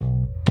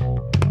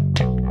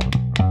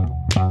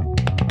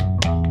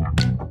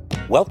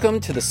Welcome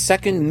to the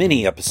second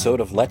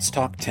mini-episode of Let's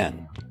Talk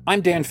 10.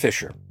 I'm Dan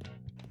Fisher.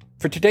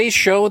 For today's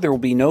show, there will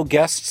be no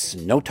guests,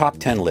 no top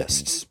 10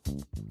 lists.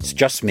 It's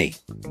just me.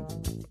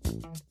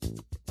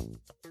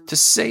 To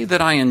say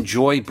that I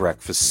enjoy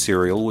breakfast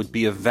cereal would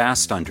be a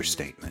vast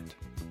understatement.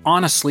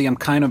 Honestly, I'm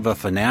kind of a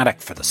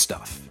fanatic for the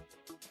stuff.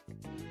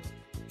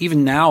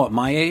 Even now, at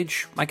my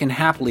age, I can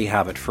happily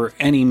have it for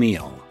any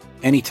meal,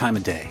 any time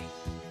of day.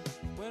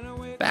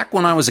 Back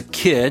when I was a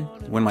kid,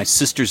 when my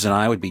sisters and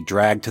I would be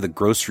dragged to the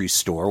grocery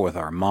store with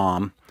our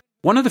mom,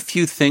 one of the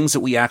few things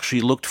that we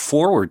actually looked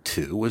forward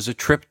to was a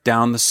trip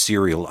down the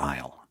cereal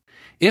aisle.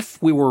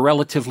 If we were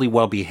relatively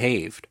well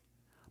behaved,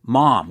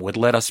 Mom would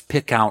let us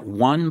pick out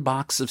one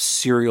box of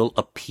cereal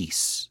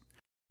apiece.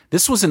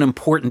 This was an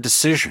important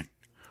decision,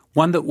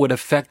 one that would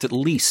affect at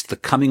least the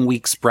coming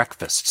week's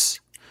breakfasts,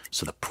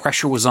 so the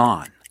pressure was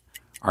on,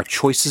 our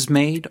choices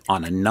made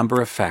on a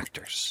number of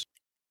factors.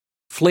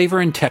 Flavor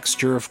and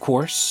texture, of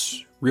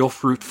course, real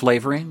fruit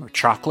flavoring or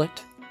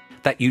chocolate,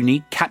 that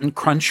unique Cap'n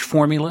Crunch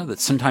formula that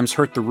sometimes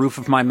hurt the roof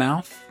of my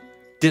mouth.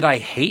 Did I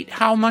hate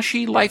how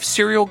mushy Life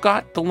cereal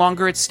got the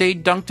longer it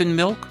stayed dunked in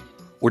milk?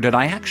 Or did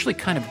I actually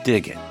kind of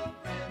dig it?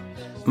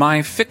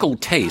 My fickle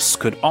tastes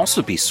could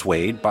also be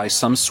swayed by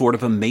some sort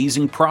of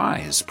amazing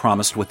prize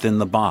promised within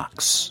the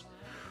box.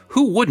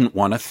 Who wouldn't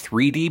want a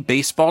 3D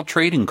baseball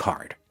trading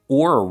card?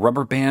 Or a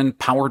rubber band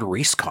powered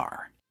race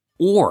car?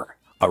 Or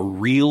a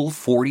real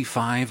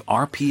 45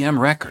 RPM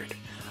record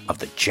of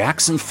the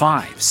Jackson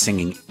 5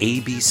 singing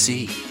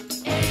ABC?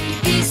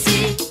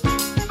 ABC.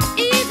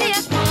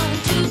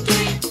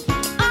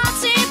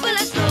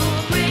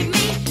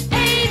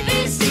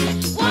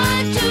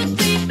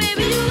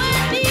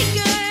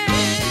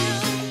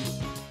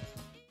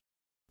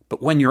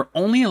 But when you're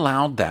only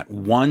allowed that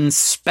one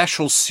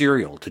special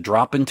cereal to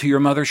drop into your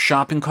mother's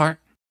shopping cart,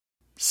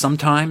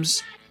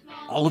 sometimes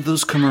all of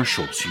those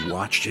commercials you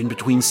watched in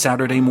between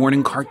Saturday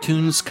morning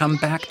cartoons come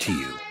back to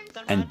you,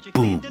 and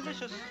boom,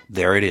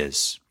 there it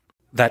is.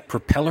 That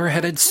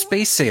propeller-headed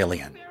space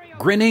alien,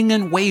 grinning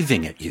and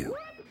waving at you.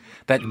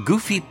 That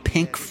goofy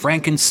pink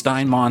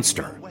Frankenstein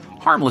monster,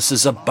 harmless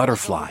as a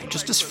butterfly,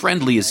 just as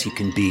friendly as he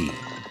can be.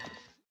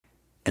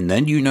 And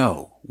then you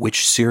know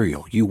which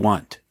cereal you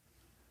want.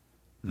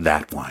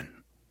 That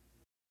one.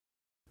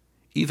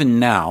 Even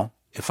now,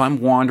 if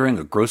I'm wandering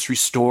a grocery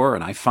store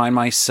and I find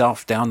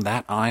myself down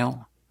that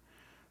aisle,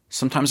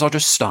 sometimes I'll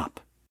just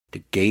stop to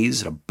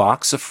gaze at a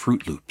box of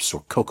Fruit Loops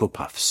or Cocoa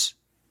Puffs.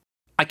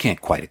 I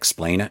can't quite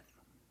explain it,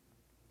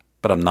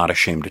 but I'm not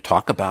ashamed to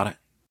talk about it.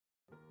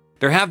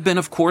 There have been,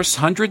 of course,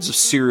 hundreds of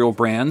cereal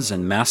brands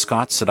and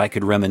mascots that I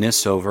could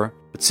reminisce over,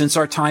 but since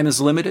our time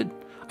is limited,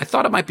 I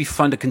thought it might be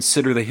fun to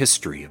consider the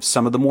history of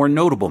some of the more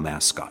notable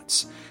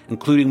mascots,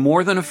 including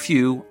more than a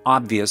few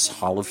obvious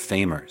Hall of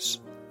Famers.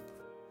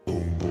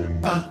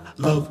 I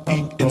love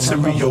eating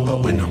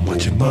cereal when I'm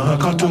watching my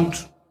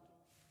cartoons.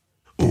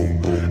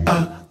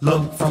 I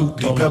love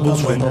Fruity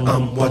Pebbles when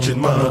I'm watching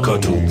my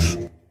cartoons.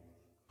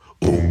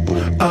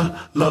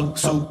 I love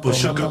Super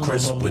Sugar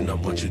Crisp when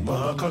I'm watching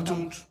my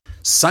cartoons.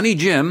 Sunny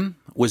Jim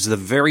was the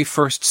very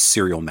first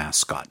cereal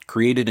mascot,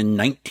 created in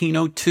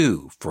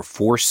 1902 for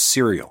Force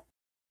cereal.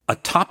 A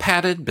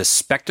top-hatted,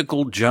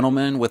 bespectacled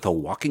gentleman with a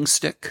walking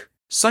stick,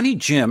 Sunny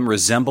Jim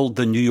resembled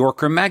the New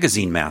Yorker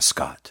magazine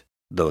mascot,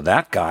 though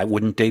that guy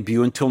wouldn't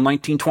debut until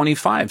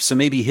 1925, so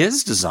maybe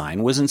his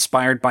design was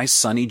inspired by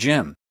Sunny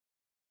Jim.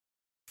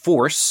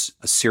 Force,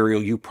 a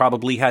cereal you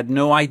probably had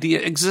no idea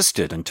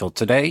existed until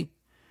today,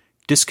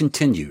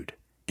 discontinued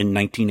in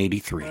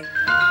 1983.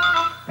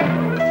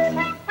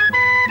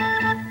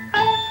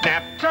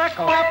 Snap,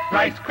 crackle,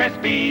 Rice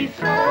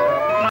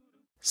Krispies.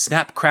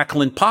 Snap,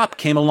 Crackle, and Pop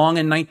came along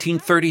in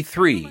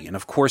 1933, and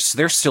of course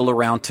they're still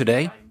around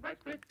today.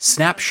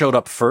 Snap showed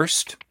up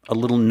first, a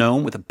little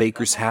gnome with a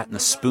baker's hat and a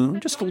spoon,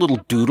 just a little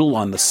doodle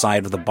on the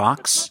side of the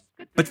box.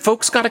 But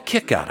folks got a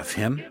kick out of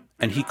him,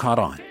 and he caught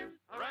on.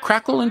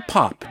 Crackle and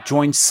Pop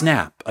joined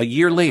Snap a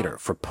year later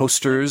for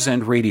posters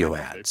and radio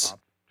ads.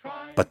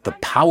 But the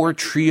power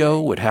trio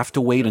would have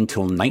to wait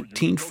until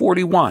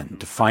 1941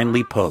 to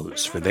finally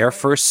pose for their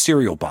first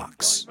cereal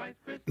box.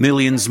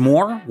 Millions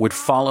more would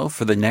follow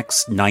for the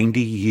next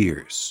 90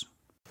 years.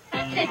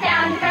 Sit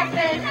down to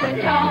breakfast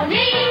with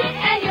Tony,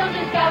 and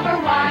you'll discover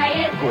why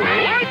it's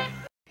great.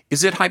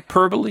 Is it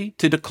hyperbole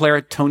to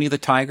declare Tony the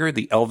Tiger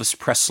the Elvis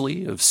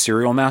Presley of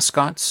cereal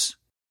mascots?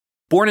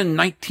 Born in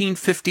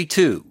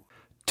 1952,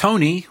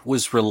 Tony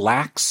was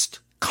relaxed,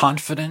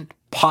 confident,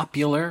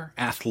 popular,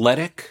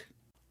 athletic,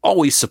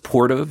 always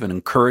supportive and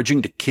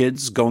encouraging to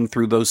kids going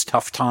through those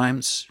tough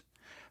times.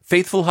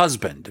 Faithful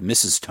husband to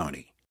Mrs.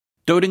 Tony.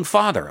 Doting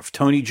father of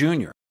Tony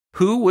Jr.,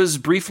 who was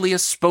briefly a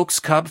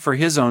spokescub for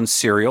his own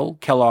cereal,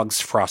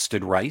 Kellogg's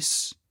Frosted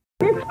Rice.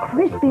 This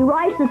crispy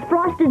rice is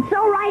frosted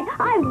so right,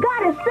 I've got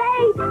to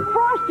say,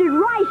 frosted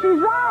rice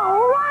is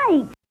all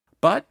right.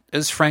 But,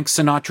 as Frank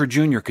Sinatra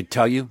Jr. could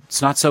tell you,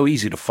 it's not so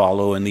easy to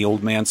follow in the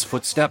old man's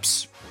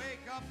footsteps.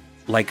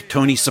 Like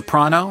Tony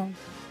Soprano,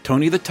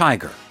 Tony the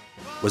Tiger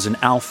was an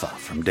alpha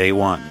from day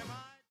one.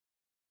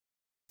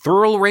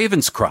 Thurl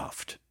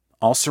Ravenscroft,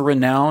 also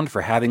renowned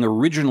for having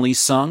originally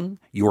sung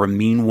 "You're a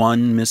Mean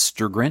One,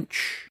 Mr.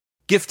 Grinch,"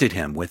 gifted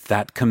him with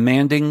that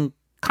commanding,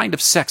 kind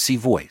of sexy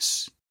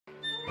voice.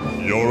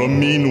 You're a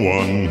mean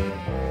one,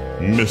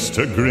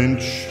 Mr.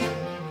 Grinch.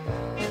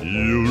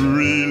 You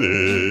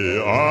really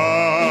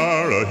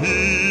are a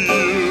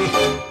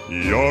heel.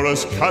 You're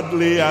as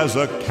cuddly as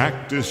a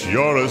cactus.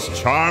 You're as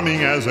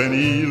charming as an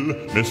eel,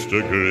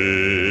 Mr.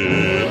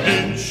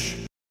 Grinch.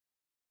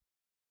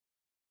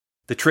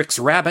 The Trix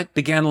Rabbit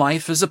began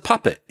life as a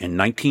puppet in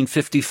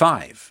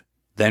 1955,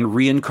 then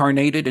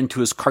reincarnated into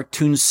his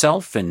cartoon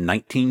self in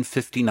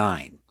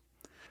 1959.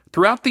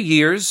 Throughout the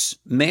years,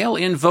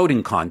 mail-in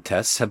voting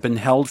contests have been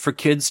held for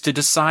kids to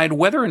decide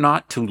whether or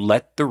not to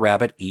let the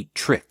rabbit eat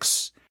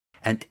Trix.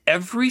 And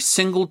every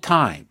single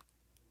time,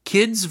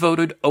 kids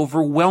voted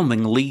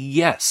overwhelmingly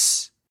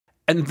yes.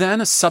 And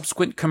then a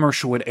subsequent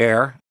commercial would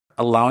air,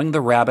 allowing the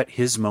rabbit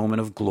his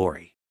moment of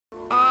glory.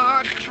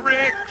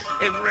 Trix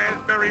in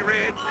raspberry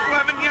red,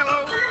 lemon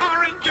yellow,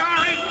 orange.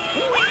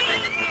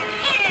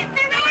 It's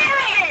the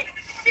rabbit!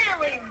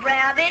 Silly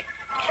rabbit.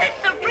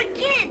 Tricks are for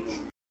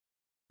kids.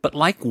 But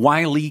like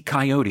Wile E.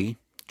 Coyote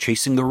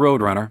chasing the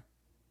Roadrunner,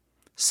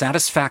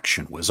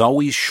 satisfaction was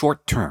always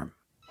short-term,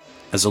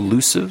 as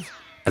elusive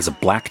as a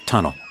black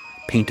tunnel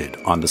painted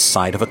on the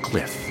side of a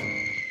cliff.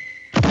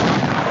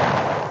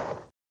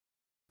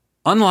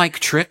 Unlike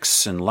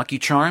Trix and Lucky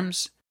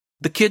Charms,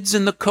 the kids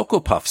in the Cocoa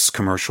Puffs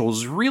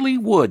commercials really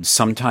would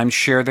sometimes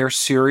share their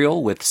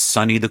cereal with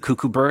Sonny the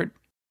Cuckoo Bird,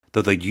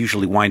 though they'd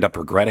usually wind up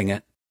regretting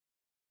it.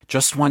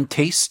 Just one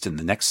taste, and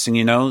the next thing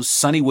you know,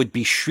 Sonny would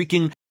be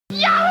shrieking,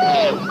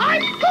 "Yahoo!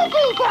 I'm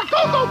cuckoo for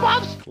Cocoa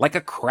Puffs!" like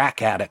a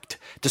crack addict,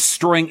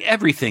 destroying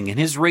everything in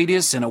his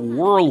radius in a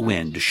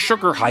whirlwind,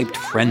 sugar-hyped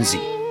frenzy.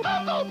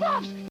 Cocoa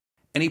Puffs!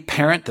 Any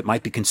parent that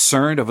might be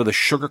concerned over the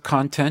sugar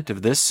content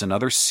of this and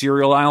other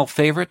cereal aisle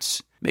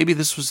favorites, maybe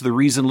this was the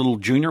reason little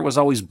Junior was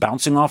always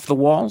bouncing off the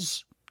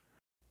walls?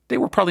 They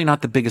were probably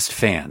not the biggest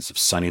fans of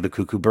Sonny the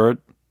Cuckoo Bird.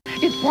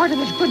 It's part of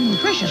his good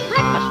nutritious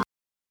breakfast.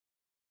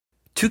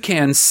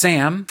 Toucan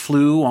Sam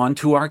flew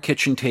onto our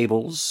kitchen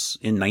tables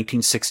in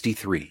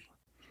 1963.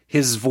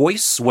 His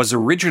voice was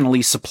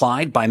originally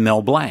supplied by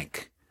Mel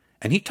Blanc,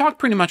 and he talked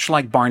pretty much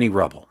like Barney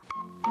Rubble.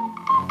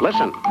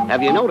 Listen,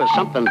 have you noticed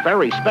something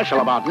very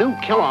special about new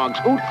Kellogg's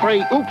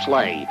Oot-Free Oops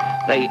Lay?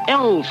 They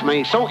elves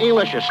me so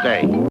delicious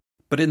day.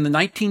 But in the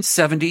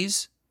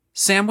 1970s,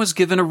 Sam was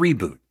given a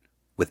reboot,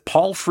 with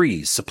Paul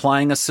Frees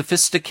supplying a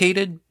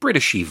sophisticated,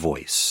 Britishy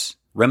voice,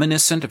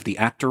 reminiscent of the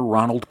actor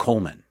Ronald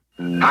Colman.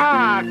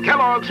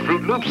 Kellogg's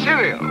Fruit Loop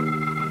cereal.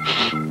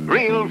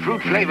 Real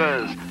fruit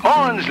flavors,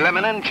 orange,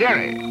 lemon, and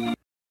cherry.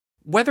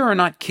 Whether or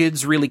not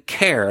kids really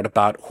cared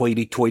about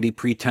hoity-toity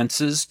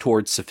pretenses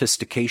towards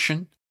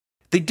sophistication,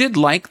 they did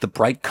like the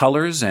bright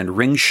colors and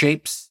ring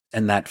shapes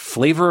and that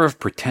flavor of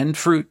pretend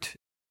fruit,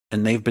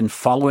 and they've been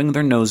following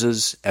their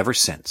noses ever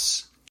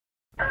since.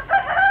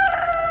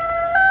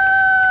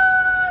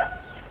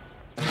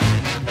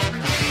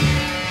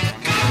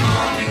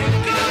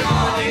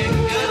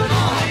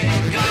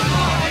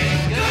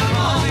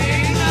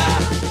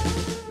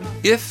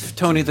 If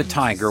Tony the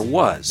Tiger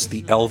was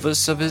the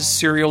Elvis of his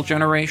cereal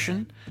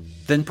generation,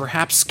 then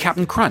perhaps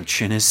Captain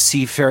Crunch and his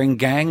seafaring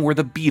gang were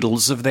the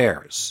Beatles of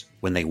theirs,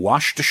 when they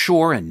washed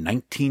ashore in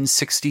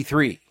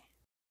 1963.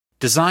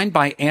 Designed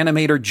by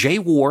animator Jay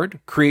Ward,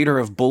 creator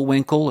of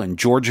Bullwinkle and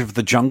George of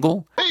the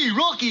Jungle, "Hey,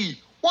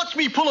 Rocky, watch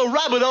me pull a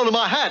rabbit out of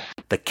my hat."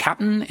 the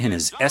captain and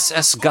his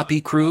SS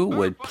Guppy crew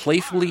would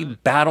playfully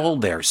battle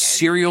their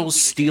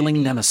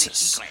cereal-stealing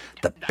nemesis,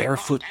 the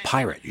barefoot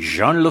pirate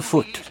Jean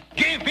Lafoot.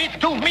 Give it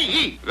to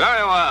me.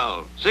 Very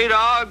well. Sea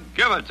Dog,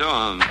 give it to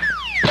him.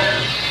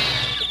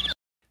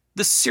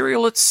 The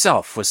cereal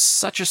itself was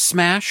such a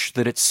smash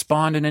that it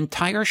spawned an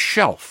entire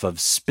shelf of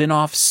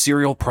spin-off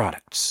cereal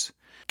products.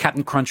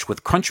 Captain Crunch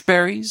with Crunch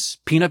Berries,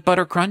 Peanut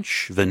Butter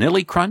Crunch,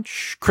 Vanilla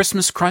Crunch,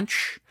 Christmas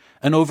Crunch,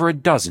 and over a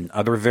dozen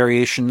other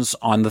variations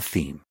on the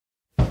theme.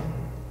 The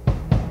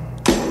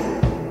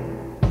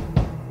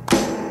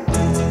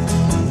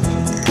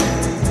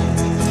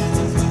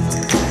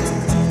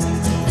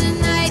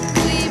night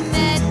we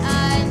met,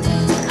 I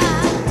knew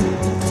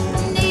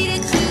I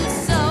needed you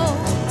so.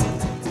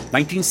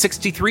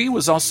 1963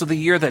 was also the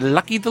year that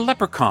Lucky the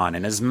Leprechaun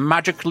and his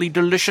magically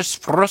delicious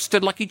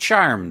frosted Lucky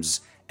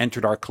Charms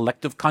entered our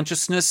collective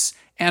consciousness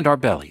and our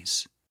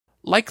bellies.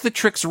 Like the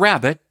Trix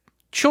Rabbit,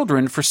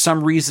 children for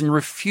some reason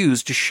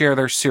refused to share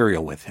their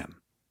cereal with him.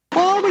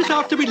 Always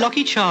have to be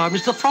Lucky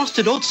Charms, the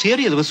frosted oat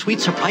cereal with sweet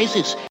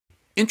surprises.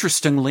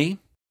 Interestingly,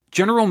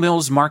 General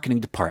Mills' marketing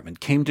department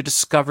came to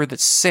discover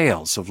that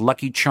sales of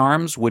Lucky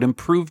Charms would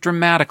improve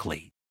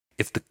dramatically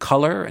if the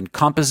color and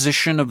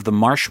composition of the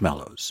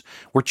marshmallows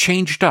were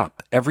changed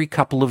up every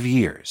couple of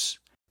years.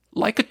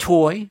 Like a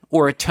toy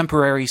or a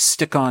temporary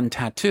stick-on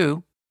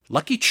tattoo,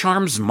 Lucky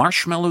Charms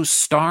marshmallow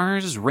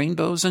stars,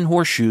 rainbows, and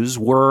horseshoes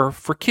were,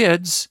 for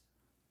kids,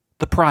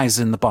 the prize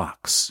in the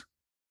box.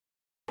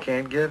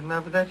 Can't get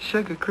enough of that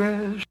sugar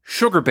crush.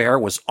 Sugar Bear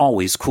was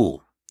always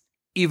cool,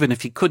 even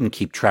if he couldn't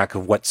keep track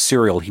of what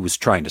cereal he was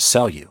trying to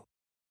sell you.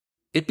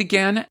 It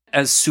began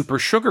as Super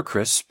Sugar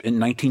Crisp in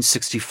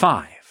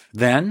 1965.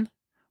 Then,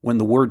 when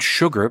the word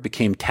sugar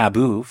became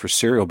taboo for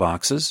cereal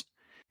boxes,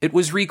 it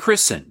was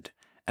rechristened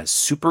as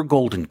Super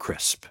Golden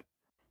Crisp.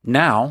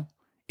 Now,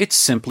 it's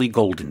simply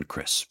Golden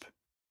Crisp.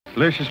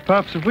 Delicious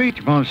puffs of wheat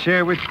you want to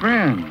share with your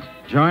friends.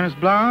 Join us,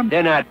 Blob.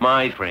 They're not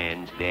my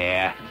friends,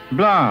 they're...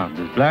 Blob.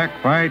 There's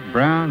black, white,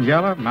 brown,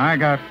 yellow. I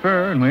got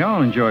fur, and we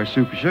all enjoy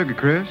Super Sugar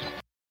Crisp.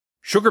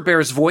 Sugar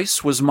Bear's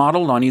voice was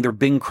modeled on either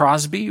Bing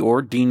Crosby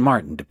or Dean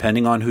Martin,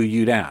 depending on who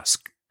you'd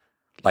ask.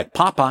 Like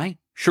Popeye,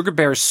 Sugar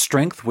Bear's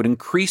strength would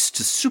increase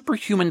to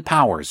superhuman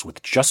powers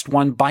with just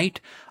one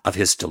bite of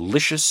his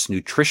delicious,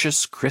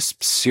 nutritious,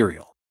 crisp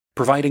cereal,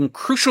 providing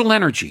crucial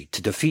energy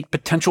to defeat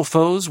potential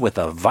foes with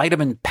a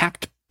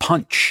vitamin-packed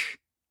punch.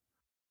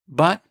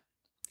 But,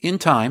 in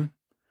time,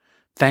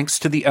 thanks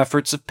to the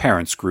efforts of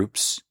parents'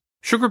 groups,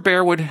 Sugar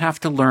Bear would have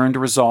to learn to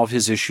resolve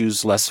his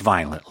issues less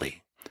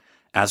violently,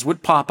 as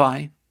would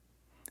Popeye,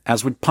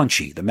 as would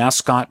Punchy, the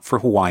mascot for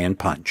Hawaiian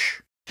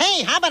Punch.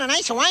 Hey, how about a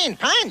nice Hawaiian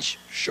punch?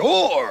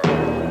 Sure.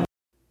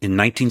 In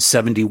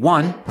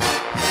 1971,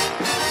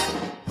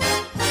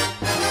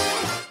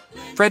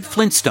 Fred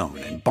Flintstone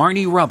and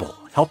Barney Rubble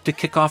helped to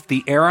kick off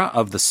the era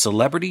of the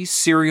celebrity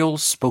cereal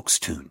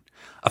spokestune,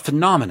 a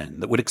phenomenon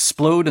that would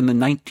explode in the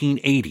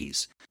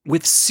 1980s,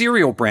 with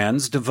cereal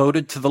brands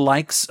devoted to the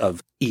likes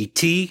of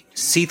E.T.,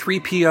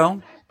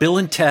 C-3PO, Bill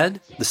and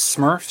Ted, the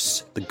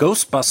Smurfs, the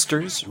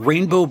Ghostbusters,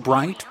 Rainbow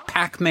Bright,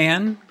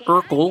 Pac-Man,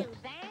 Urkel,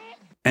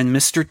 and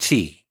Mr.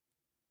 T,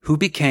 who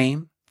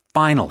became,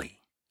 finally,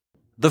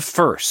 the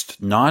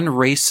first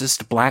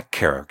non-racist black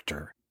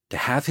character to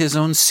have his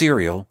own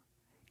cereal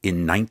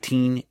in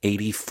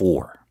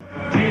 1984.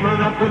 Teaming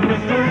up with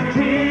Mr.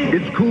 T.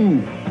 It's cool.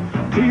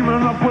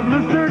 Teaming up with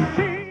Mr.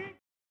 T.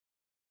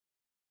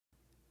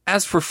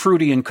 As for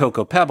Fruity and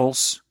Cocoa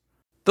Pebbles,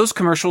 those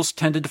commercials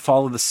tended to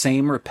follow the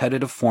same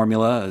repetitive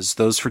formula as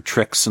those for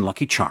Trix and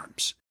Lucky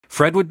Charms.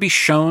 Fred would be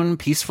shown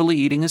peacefully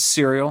eating his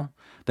cereal,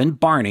 then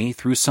Barney,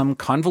 through some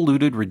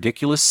convoluted,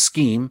 ridiculous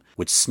scheme,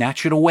 would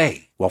snatch it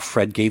away while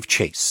Fred gave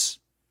chase.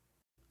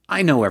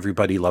 I know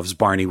everybody loves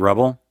Barney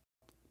Rubble,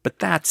 but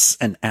that's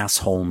an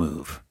asshole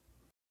move.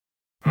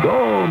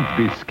 Don't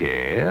be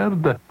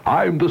scared.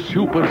 I'm the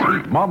super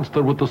sweet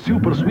monster with the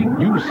super sweet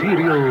new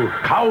cereal,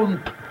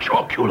 Count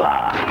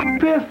Chocula.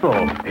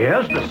 Biffle,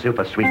 here's the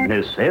super sweet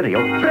new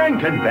cereal,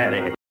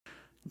 Frankenberry.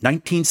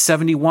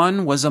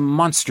 1971 was a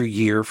monster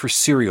year for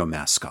cereal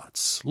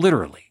mascots,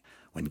 literally,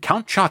 when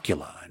Count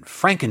Chocula and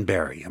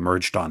Frankenberry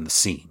emerged on the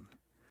scene.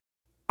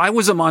 I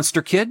was a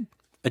monster kid,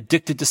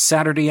 addicted to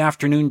Saturday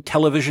afternoon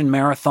television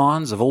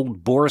marathons of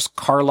old Boris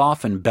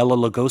Karloff and Bela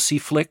Lugosi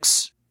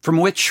flicks, from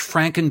which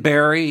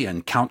Frankenberry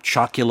and Count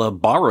Chocula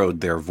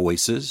borrowed their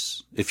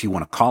voices, if you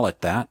want to call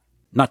it that,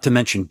 not to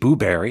mention Boo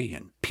Berry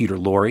and Peter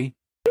Lorre.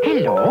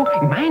 Hello,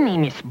 my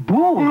name is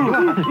Boo.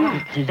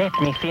 Let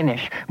me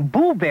finish.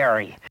 Boo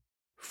Berry.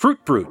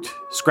 Fruit Brute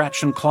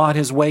scratched and clawed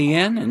his way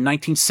in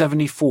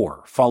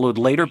 1974, followed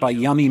later by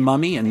Yummy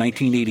Mummy in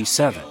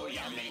 1987.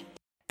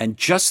 And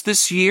just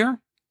this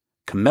year,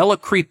 Camilla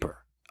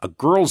Creeper, a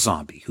girl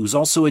zombie who's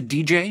also a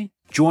DJ,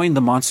 joined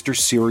the monster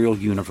cereal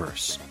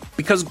universe.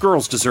 Because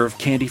girls deserve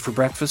candy for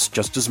breakfast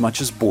just as much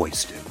as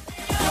boys do.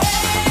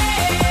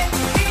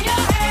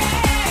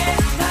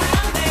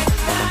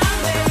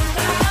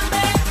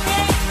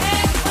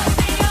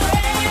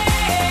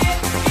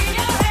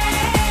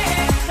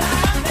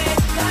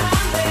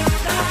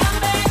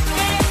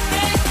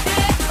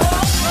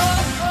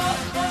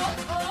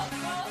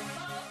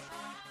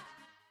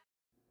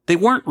 They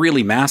weren't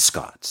really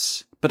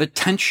mascots, but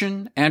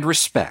attention and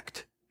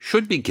respect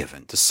should be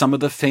given to some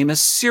of the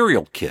famous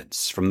cereal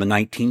kids from the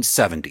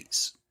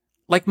 1970s.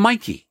 Like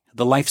Mikey,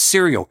 the Life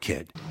cereal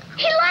kid.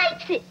 He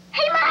likes it.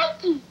 Hey,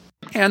 Mikey.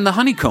 And the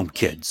Honeycomb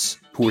kids,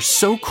 who were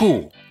so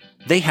cool,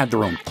 they had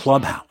their own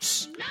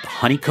clubhouse, the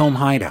Honeycomb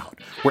Hideout,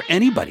 where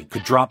anybody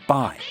could drop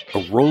by.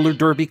 A roller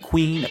derby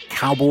queen, a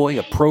cowboy,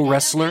 a pro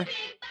wrestler.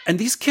 And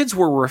these kids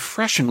were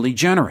refreshingly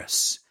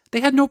generous.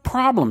 They had no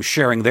problem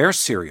sharing their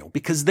cereal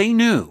because they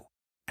knew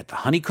at the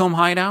Honeycomb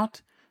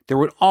Hideout, there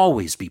would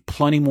always be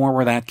plenty more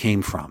where that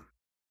came from.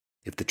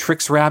 If the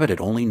Trix Rabbit had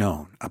only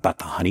known about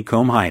the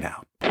Honeycomb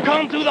Hideout.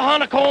 Come to the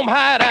Honeycomb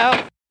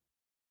Hideout!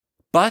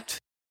 But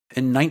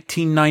in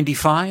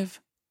 1995,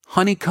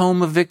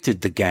 Honeycomb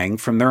evicted the gang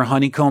from their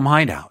Honeycomb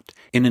Hideout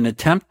in an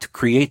attempt to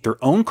create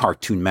their own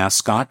cartoon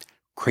mascot,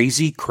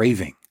 Crazy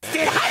Craving.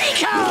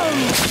 Honeycomb!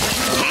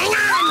 Hang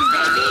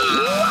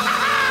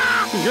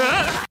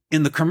on, baby!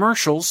 In the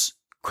commercials,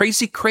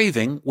 Crazy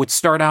Craving would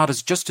start out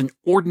as just an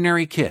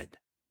ordinary kid.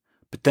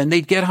 But then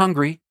they'd get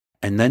hungry,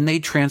 and then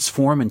they'd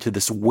transform into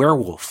this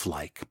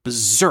werewolf-like,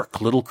 berserk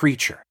little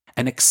creature,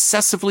 an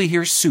excessively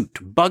hirsute,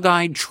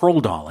 bug-eyed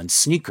troll doll in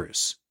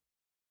sneakers.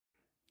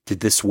 Did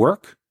this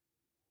work?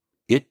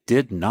 It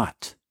did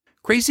not.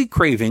 Crazy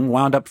Craving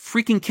wound up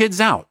freaking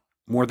kids out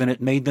more than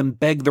it made them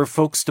beg their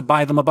folks to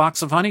buy them a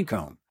box of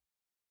honeycomb.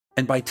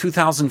 And by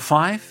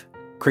 2005,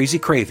 Crazy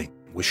Craving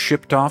was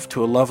shipped off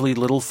to a lovely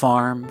little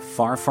farm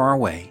far, far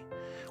away,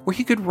 where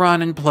he could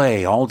run and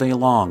play all day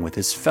long with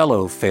his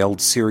fellow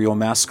failed cereal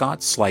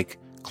mascots like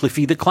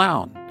Cliffy the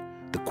Clown,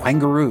 the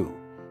Quangaroo,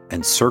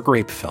 and Sir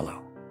Grapefellow.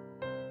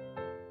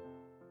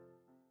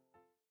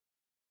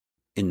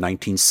 In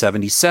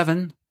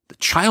 1977, the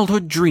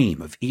childhood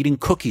dream of eating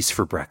cookies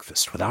for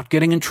breakfast without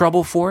getting in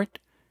trouble for it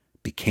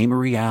became a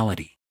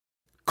reality.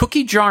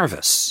 Cookie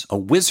Jarvis, a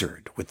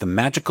wizard with the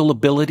magical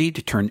ability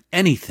to turn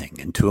anything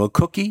into a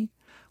cookie,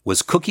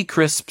 was Cookie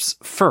Crisp's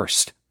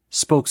first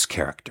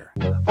spokes-character.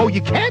 Oh,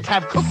 you can't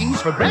have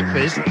cookies for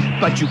breakfast,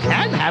 but you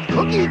can have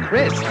Cookie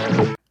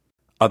Crisp.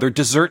 Other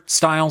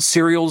dessert-style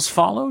cereals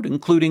followed,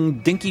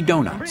 including Dinky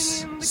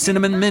Donuts,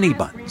 Cinnamon Mini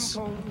Buns,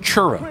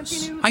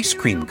 churros, ice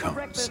cream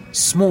cones,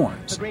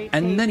 s'mores,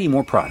 and many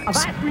more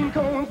products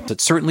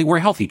that certainly were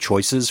healthy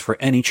choices for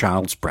any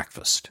child's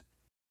breakfast.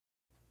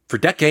 For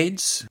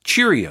decades,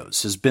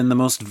 Cheerios has been the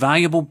most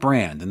valuable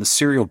brand in the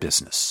cereal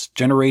business,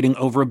 generating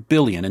over $1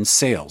 billion in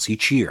sales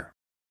each year.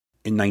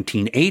 In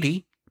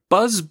 1980,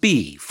 Buzz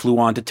Bee flew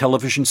onto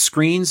television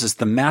screens as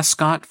the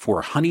mascot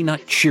for Honey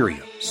Nut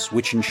Cheerios,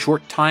 which in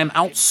short time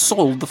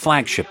outsold the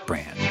flagship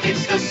brand.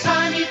 It's the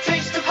sunny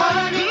taste of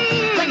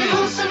honey, like a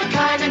wholesome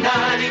kind of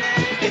nutty.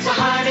 It's a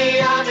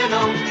honey on and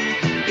on.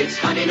 It's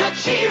Honey Nut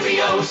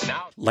Cheerios.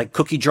 Like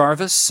Cookie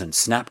Jarvis and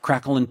Snap,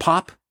 Crackle, and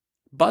Pop,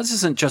 Buzz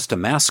isn't just a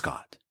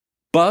mascot.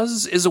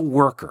 Buzz is a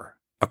worker,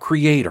 a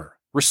creator,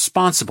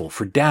 responsible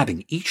for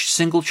dabbing each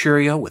single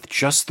Cheerio with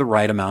just the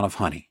right amount of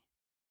honey.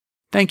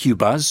 Thank you,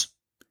 Buzz.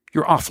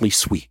 You're awfully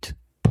sweet.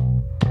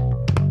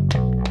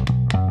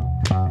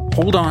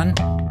 Hold on.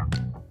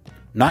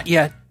 Not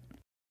yet.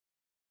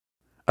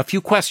 A few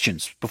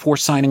questions before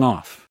signing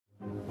off.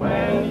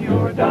 When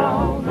you're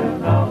down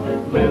and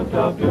out, lift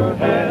up your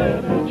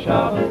head and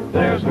shout,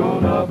 there's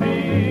gonna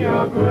be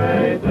a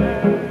great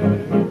day.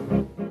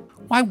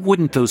 Why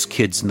wouldn't those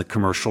kids in the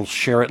commercials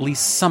share at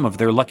least some of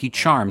their lucky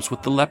charms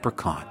with the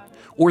leprechaun,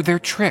 or their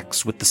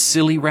tricks with the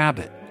silly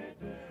rabbit?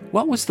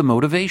 What was the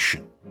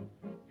motivation?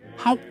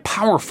 How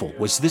powerful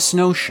was this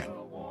notion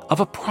of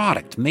a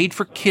product made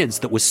for kids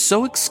that was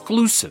so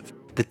exclusive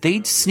that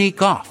they'd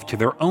sneak off to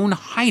their own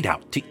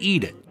hideout to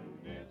eat it?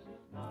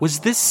 Was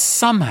this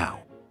somehow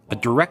a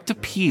direct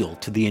appeal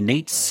to the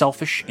innate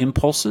selfish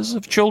impulses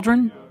of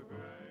children?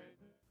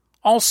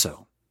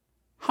 Also,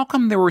 how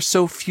come there were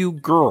so few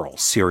girl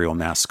cereal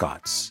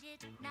mascots?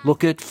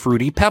 Look at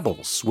Fruity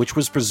Pebbles, which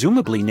was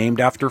presumably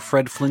named after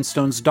Fred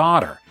Flintstone's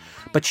daughter,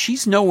 but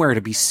she's nowhere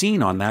to be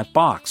seen on that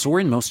box or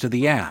in most of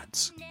the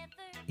ads.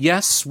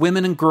 Yes,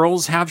 women and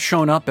girls have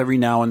shown up every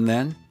now and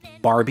then.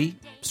 Barbie,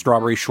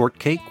 Strawberry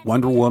Shortcake,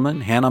 Wonder Woman,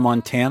 Hannah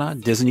Montana,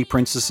 Disney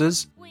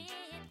princesses.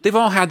 They've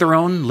all had their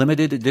own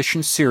limited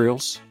edition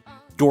cereals.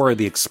 Dora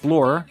the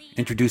Explorer,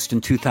 introduced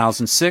in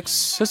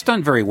 2006, has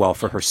done very well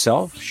for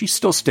herself. She's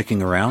still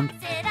sticking around.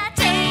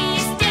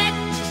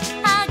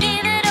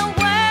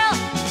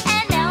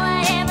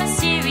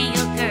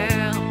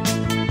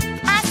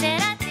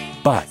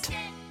 But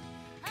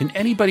can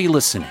anybody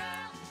listening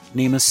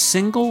name a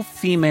single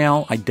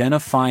female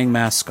identifying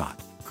mascot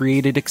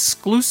created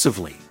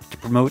exclusively to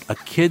promote a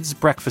kid's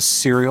breakfast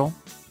cereal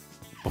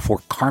before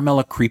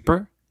Carmela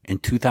Creeper in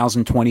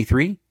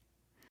 2023?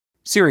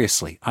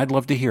 Seriously, I'd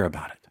love to hear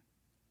about it.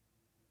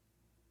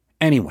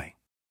 Anyway,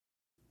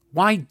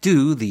 why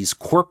do these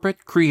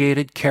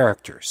corporate-created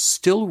characters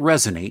still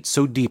resonate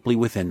so deeply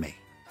within me?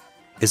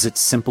 Is it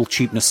simple,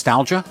 cheap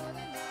nostalgia?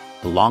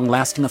 The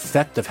long-lasting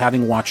effect of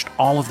having watched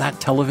all of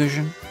that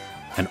television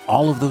and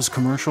all of those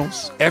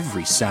commercials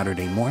every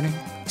Saturday morning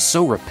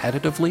so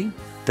repetitively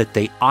that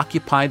they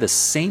occupy the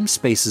same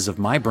spaces of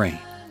my brain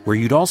where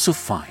you'd also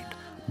find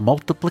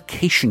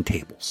multiplication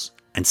tables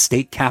and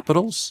state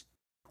capitals?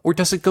 Or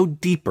does it go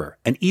deeper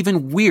and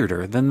even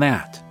weirder than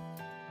that?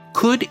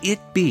 Could it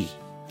be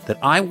that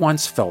I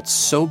once felt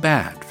so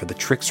bad for the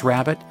Trix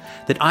Rabbit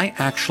that I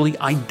actually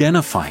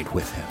identified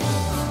with him?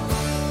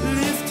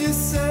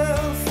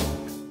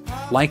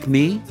 Like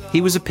me,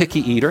 he was a picky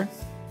eater.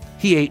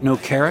 He ate no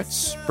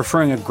carrots,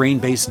 preferring a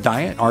grain-based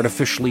diet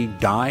artificially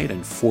dyed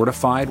and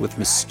fortified with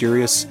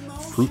mysterious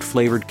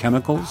fruit-flavored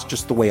chemicals,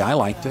 just the way I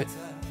liked it.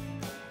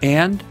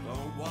 And,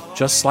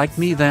 just like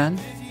me then,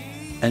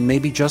 and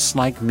maybe just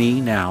like me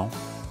now,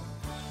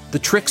 the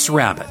Trix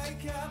Rabbit,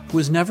 who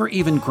was never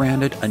even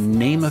granted a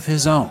name of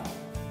his own,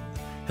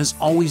 has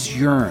always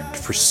yearned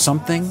for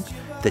something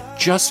that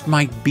just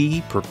might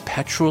be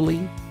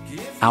perpetually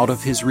out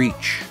of his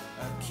reach,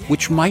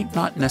 which might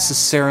not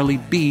necessarily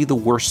be the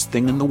worst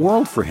thing in the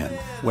world for him,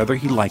 whether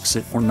he likes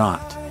it or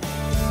not.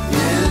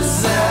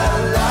 Is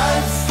there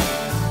life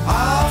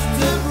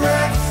after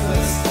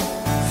breakfast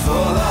full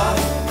of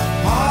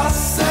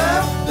possibilities?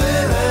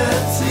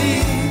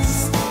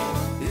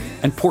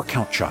 And poor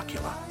Count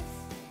Chocula.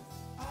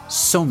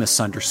 So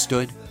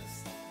misunderstood.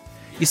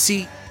 You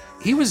see,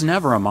 he was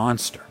never a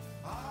monster,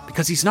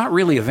 because he's not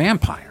really a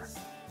vampire.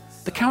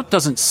 The Count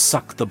doesn't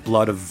suck the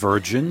blood of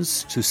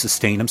virgins to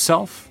sustain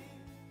himself.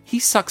 He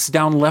sucks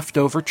down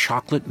leftover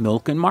chocolate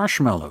milk and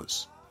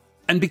marshmallows.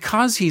 And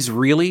because he's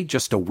really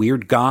just a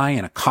weird guy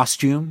in a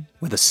costume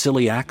with a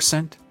silly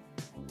accent,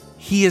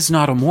 he is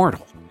not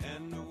immortal.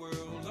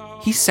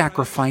 He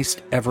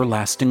sacrificed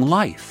everlasting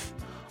life,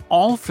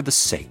 all for the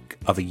sake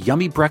of a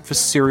yummy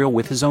breakfast cereal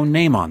with his own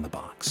name on the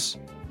box.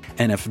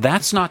 And if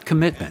that's not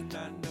commitment,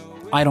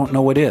 I don't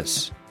know what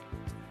is.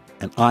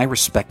 And I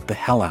respect the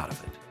hell out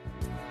of it.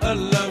 A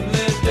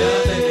lovely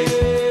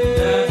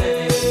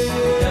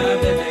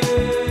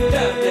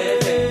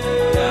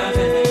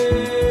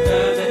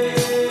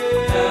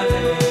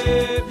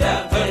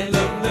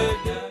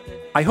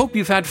I hope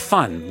you've had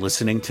fun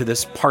listening to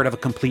this part of a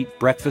complete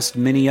breakfast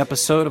mini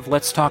episode of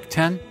Let's Talk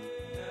 10.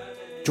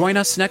 Join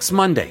us next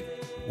Monday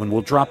when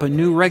we'll drop a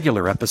new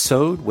regular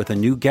episode with a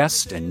new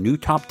guest and new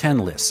top 10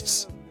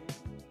 lists.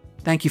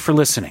 Thank you for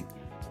listening,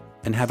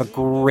 and have a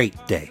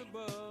great day.